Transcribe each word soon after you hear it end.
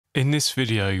In this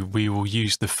video, we will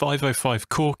use the 505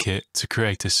 core kit to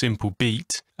create a simple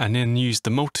beat, and then use the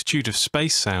multitude of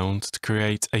space sounds to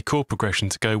create a chord progression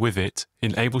to go with it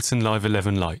in Ableton Live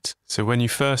 11 Lite. So when you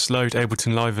first load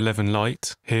Ableton Live 11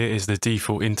 Lite, here is the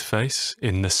default interface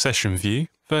in the session view.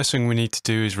 First thing we need to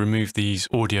do is remove these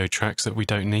audio tracks that we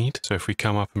don't need. So if we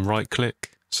come up and right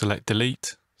click, select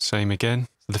delete, same again.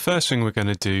 The first thing we're going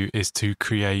to do is to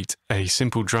create a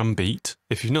simple drum beat.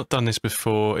 If you've not done this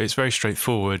before, it's very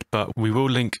straightforward, but we will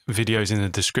link videos in the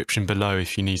description below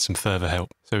if you need some further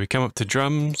help. So we come up to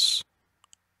drums,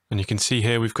 and you can see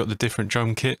here we've got the different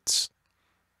drum kits.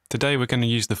 Today we're going to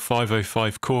use the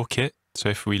 505 core kit. So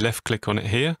if we left click on it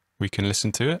here, we can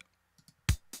listen to it.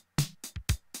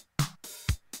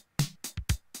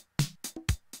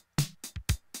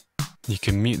 You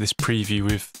can mute this preview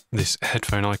with this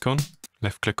headphone icon.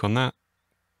 Left click on that,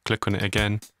 click on it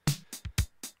again.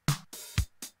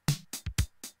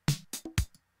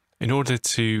 In order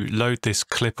to load this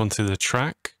clip onto the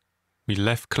track, we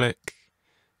left click,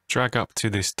 drag up to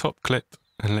this top clip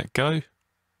and let go.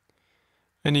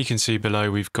 And you can see below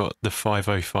we've got the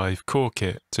 505 core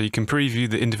kit. So you can preview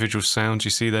the individual sounds. You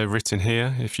see they're written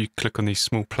here if you click on these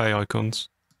small play icons.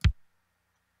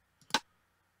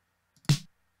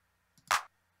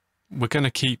 We're going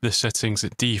to keep the settings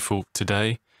at default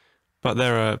today, but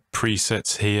there are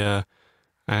presets here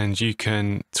and you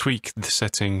can tweak the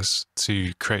settings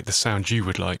to create the sound you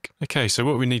would like. Okay, so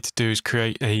what we need to do is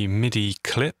create a MIDI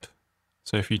clip.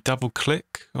 So if you double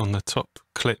click on the top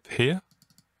clip here,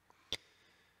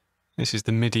 this is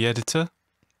the MIDI editor.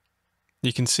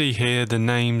 You can see here the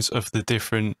names of the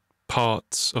different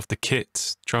parts of the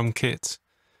kit, drum kit.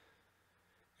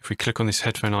 If we click on this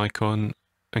headphone icon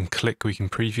and click, we can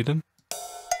preview them.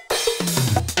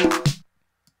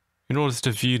 In order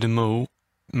to view them all,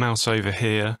 mouse over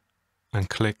here and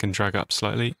click and drag up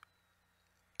slightly.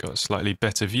 Got a slightly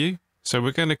better view. So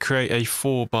we're going to create a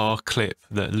 4-bar clip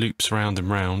that loops round and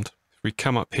round. If we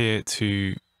come up here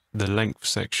to the length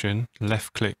section,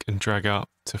 left click and drag up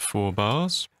to 4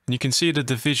 bars. And you can see the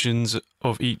divisions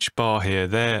of each bar here.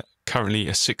 They're currently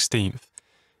a 16th.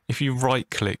 If you right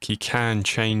click, you can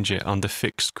change it under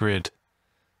fixed grid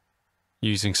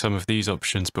using some of these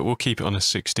options, but we'll keep it on a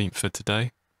 16th for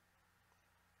today.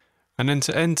 And then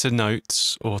to enter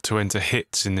notes, or to enter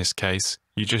hits in this case,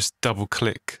 you just double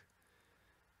click.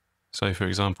 So for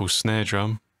example, snare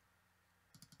drum.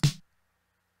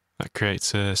 That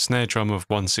creates a snare drum of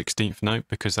 1/16th note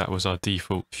because that was our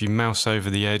default. If you mouse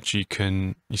over the edge, you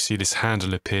see this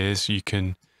handle appears. You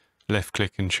can left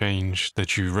click and change the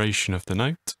duration of the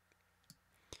note.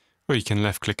 Or you can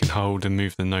left click and hold and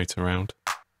move the note around.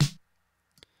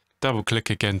 Double click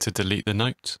again to delete the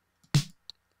note.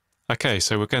 Okay,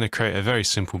 so we're going to create a very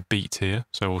simple beat here.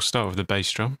 So we'll start with the bass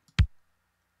drum.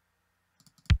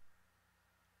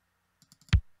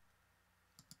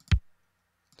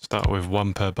 Start with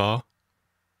 1 per bar.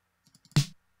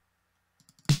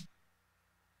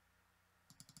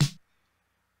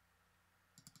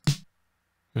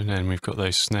 And then we've got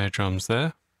those snare drums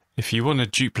there. If you want to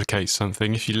duplicate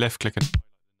something, if you left click and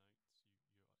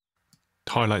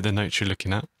highlight the notes you're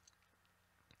looking at,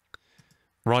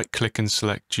 right click and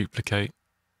select duplicate,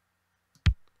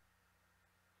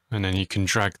 and then you can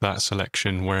drag that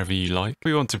selection wherever you like. If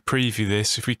we want to preview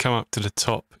this, if we come up to the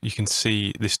top, you can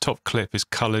see this top clip is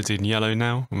coloured in yellow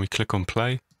now when we click on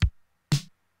play.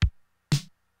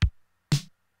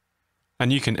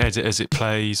 And you can edit as it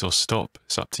plays or stop,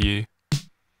 it's up to you.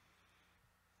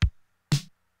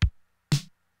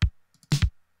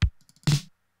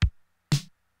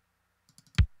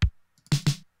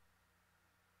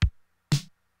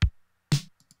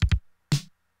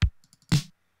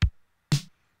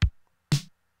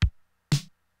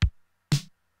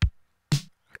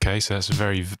 Okay, so that's a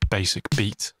very basic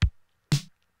beat.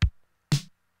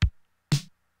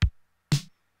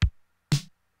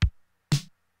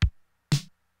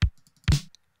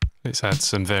 Let's add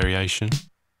some variation.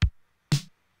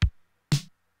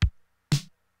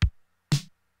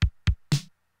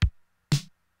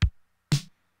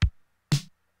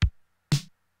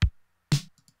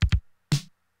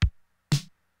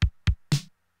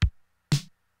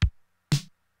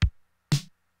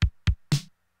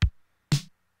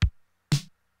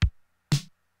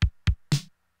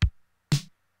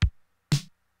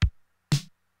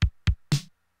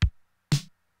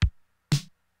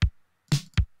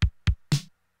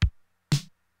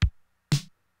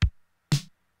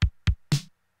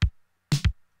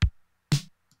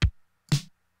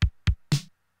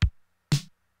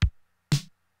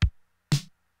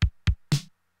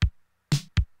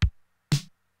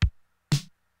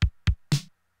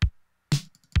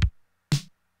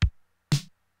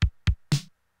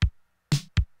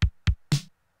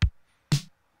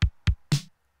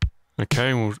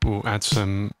 Okay, we'll add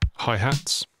some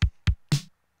hi-hats.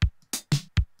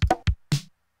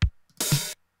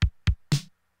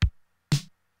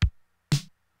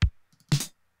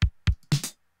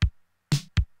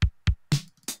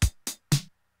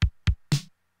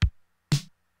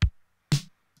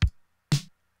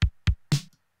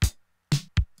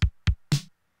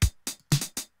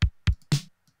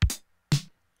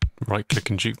 Right click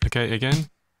and duplicate again.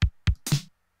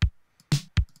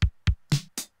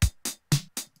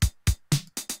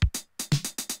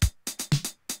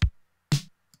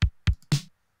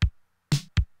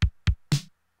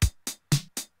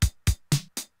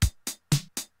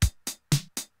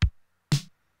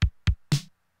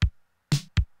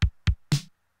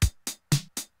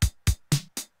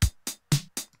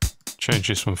 Change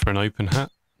this one for an open hat.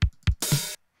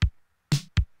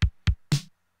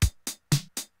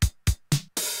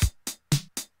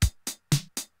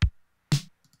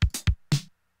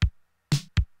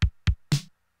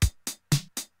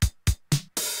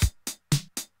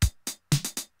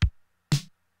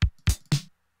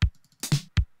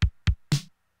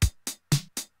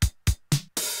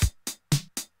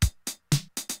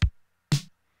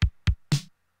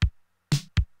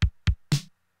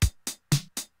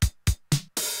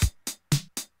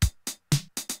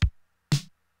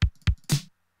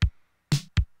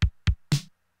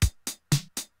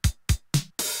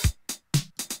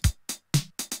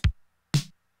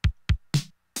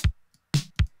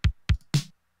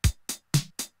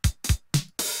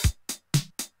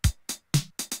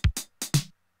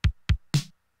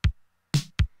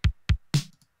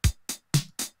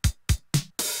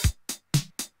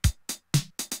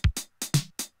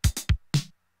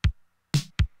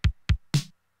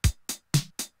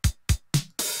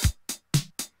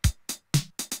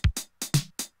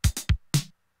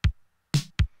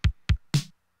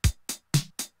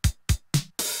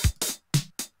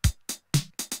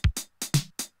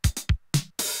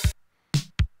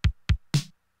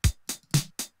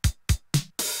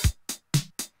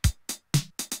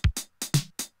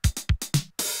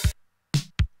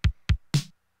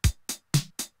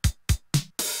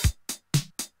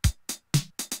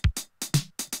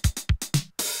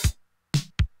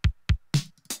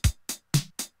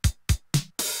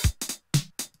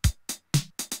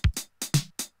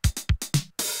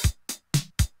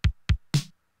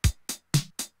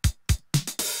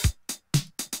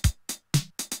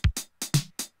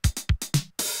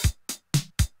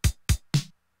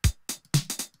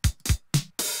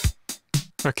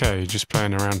 Okay, just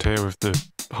playing around here with the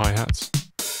hi-hats.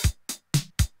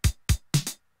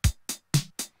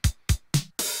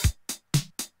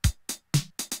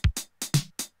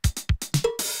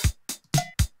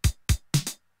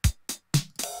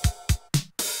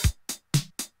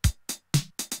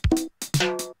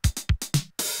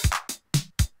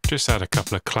 Just add a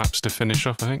couple of claps to finish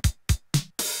off, I think.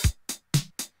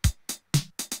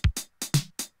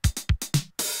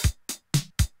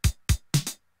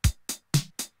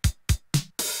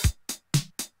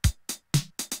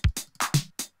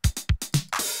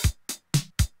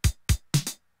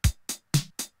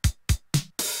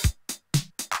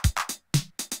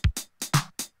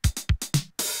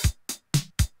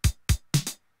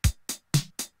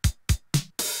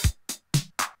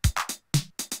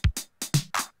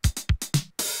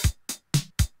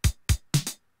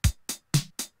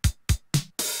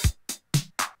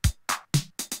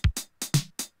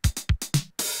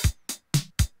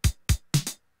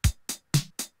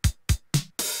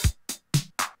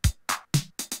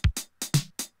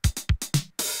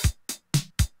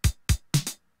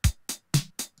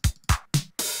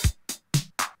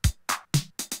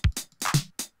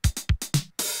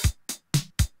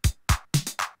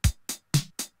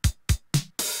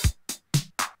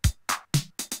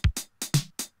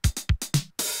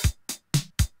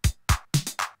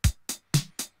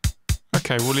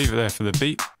 Okay, we'll leave it there for the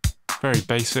beat. Very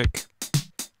basic,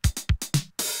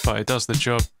 but it does the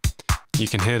job. You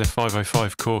can hear the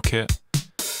 505 core kit,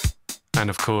 and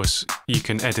of course you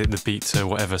can edit the beat to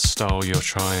whatever style you're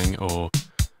trying or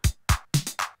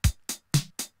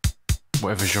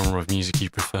whatever genre of music you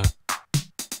prefer.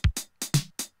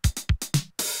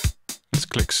 Let's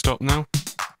click stop now.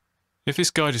 If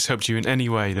this guide has helped you in any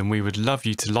way, then we would love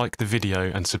you to like the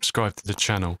video and subscribe to the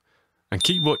channel. And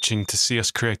keep watching to see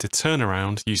us create a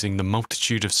turnaround using the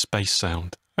multitude of space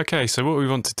sound. Okay, so what we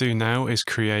want to do now is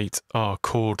create our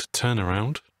chord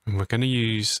turnaround. And we're going to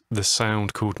use the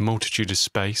sound called multitude of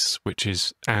space, which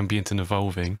is ambient and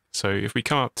evolving. So if we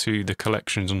come up to the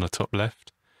collections on the top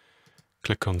left,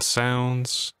 click on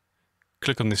sounds,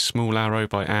 click on this small arrow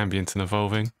by ambient and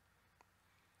evolving,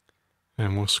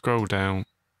 and we'll scroll down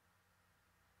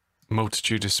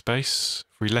multitude of space.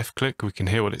 If we left click, we can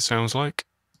hear what it sounds like.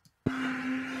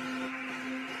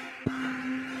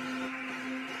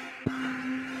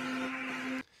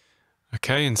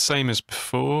 Okay, and same as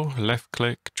before, left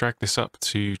click, drag this up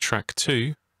to track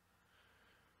 2.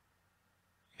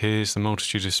 Here's the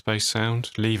multitude of space sound,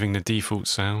 leaving the default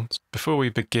sound. Before we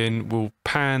begin, we'll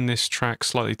pan this track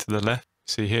slightly to the left.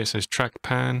 See here it says track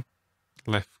pan,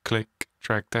 left click,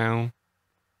 drag down.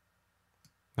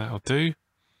 That'll do.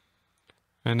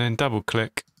 And then double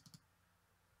click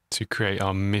to create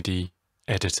our MIDI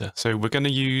editor. So we're going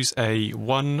to use a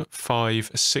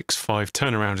 1-5-6-5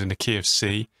 turnaround in the key of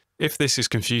C. If this is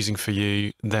confusing for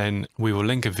you, then we will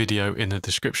link a video in the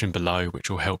description below which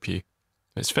will help you.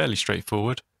 It's fairly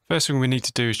straightforward. First thing we need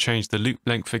to do is change the loop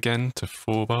length again to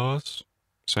 4 bars.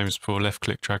 Same as before, left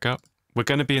click, drag up. We're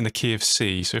going to be in the key of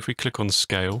C, so if we click on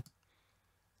scale,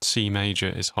 C major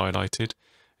is highlighted.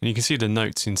 And you can see the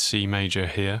notes in C major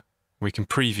here. We can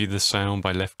preview the sound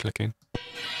by left clicking.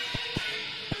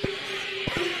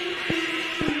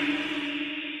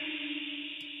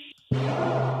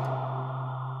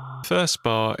 First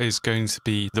bar is going to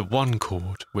be the 1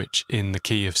 chord, which in the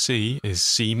key of C is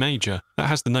C major. That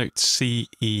has the notes C,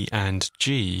 E and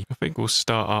G. I think we'll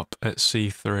start up at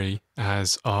C3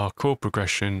 as our chord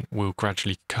progression will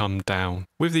gradually come down.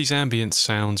 With these ambient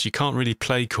sounds, you can't really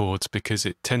play chords because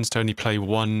it tends to only play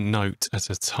 1 note at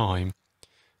a time.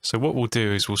 So what we'll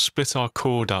do is we'll split our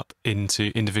chord up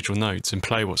into individual notes and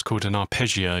play what's called an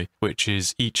arpeggio, which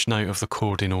is each note of the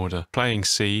chord in order. Playing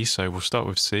C, so we'll start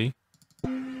with C.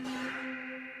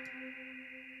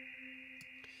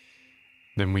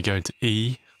 Then we go to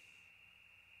E.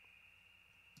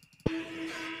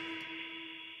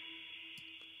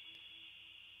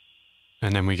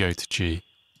 And then we go to G.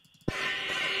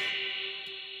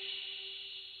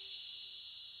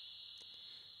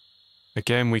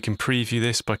 Again, we can preview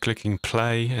this by clicking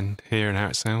play and hearing how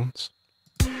it sounds.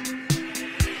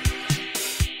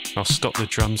 I'll stop the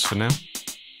drums for now.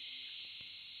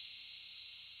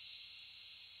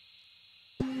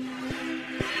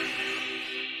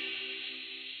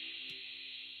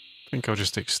 I think I'll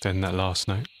just extend that last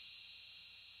note.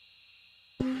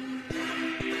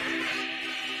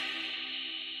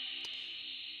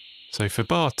 So for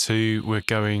bar 2, we're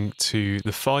going to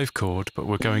the 5 chord, but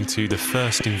we're going to the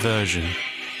first inversion.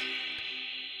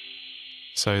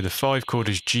 So the 5 chord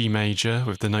is G major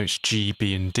with the notes G,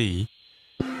 B and D.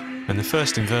 And the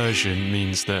first inversion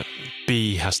means that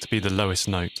B has to be the lowest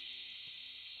note.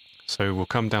 So we'll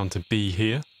come down to B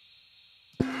here.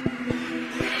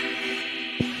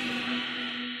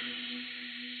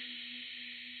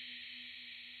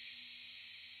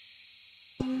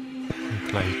 And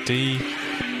play D.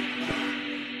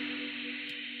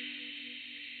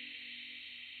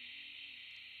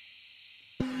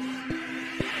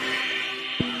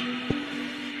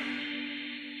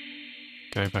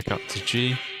 Go back up to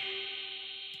G.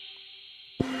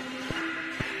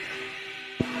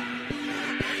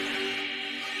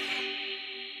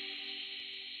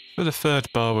 For the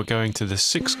third bar, we're going to the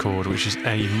 6th chord, which is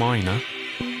A minor,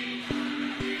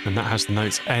 and that has the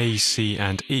notes A, C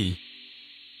and E.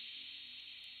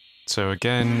 So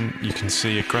again, you can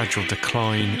see a gradual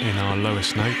decline in our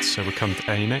lowest notes, so we'll come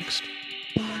to A next.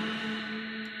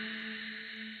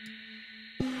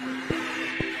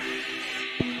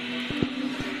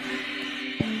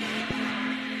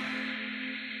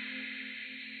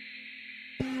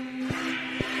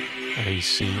 A,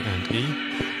 C and E.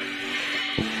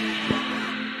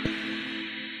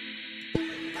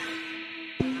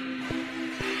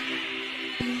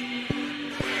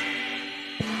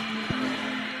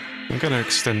 I'm going to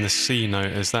extend the C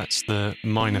note as that's the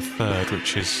minor third,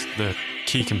 which is the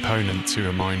key component to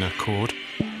a minor chord.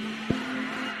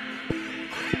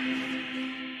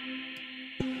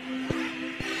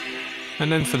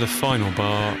 And then for the final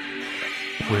bar,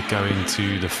 we're going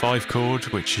to the 5 chord,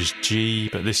 which is G,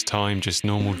 but this time just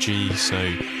normal G,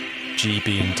 so G,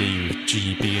 B and D, with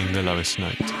G being the lowest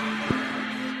note.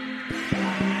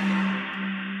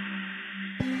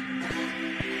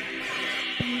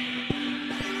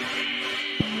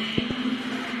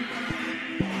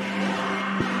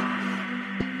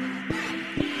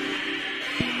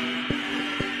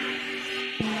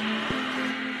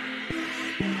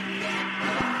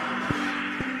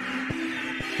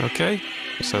 Okay,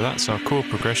 so that's our chord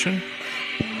progression.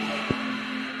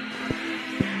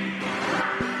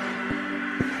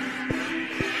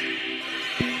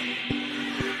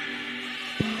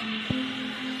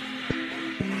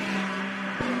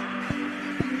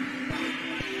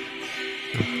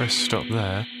 And press stop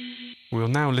there. We'll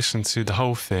now listen to the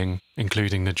whole thing,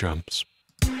 including the drums.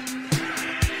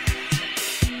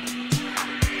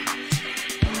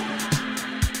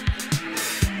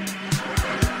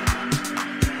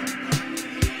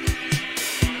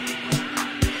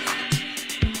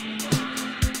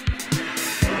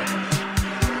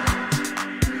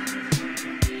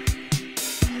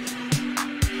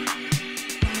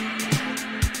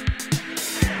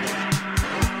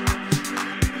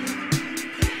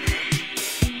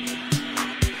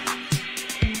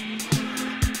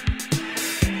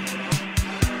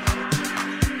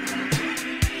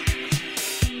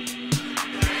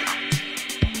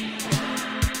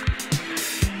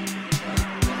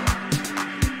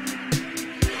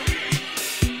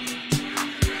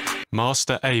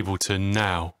 Master Ableton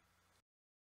now.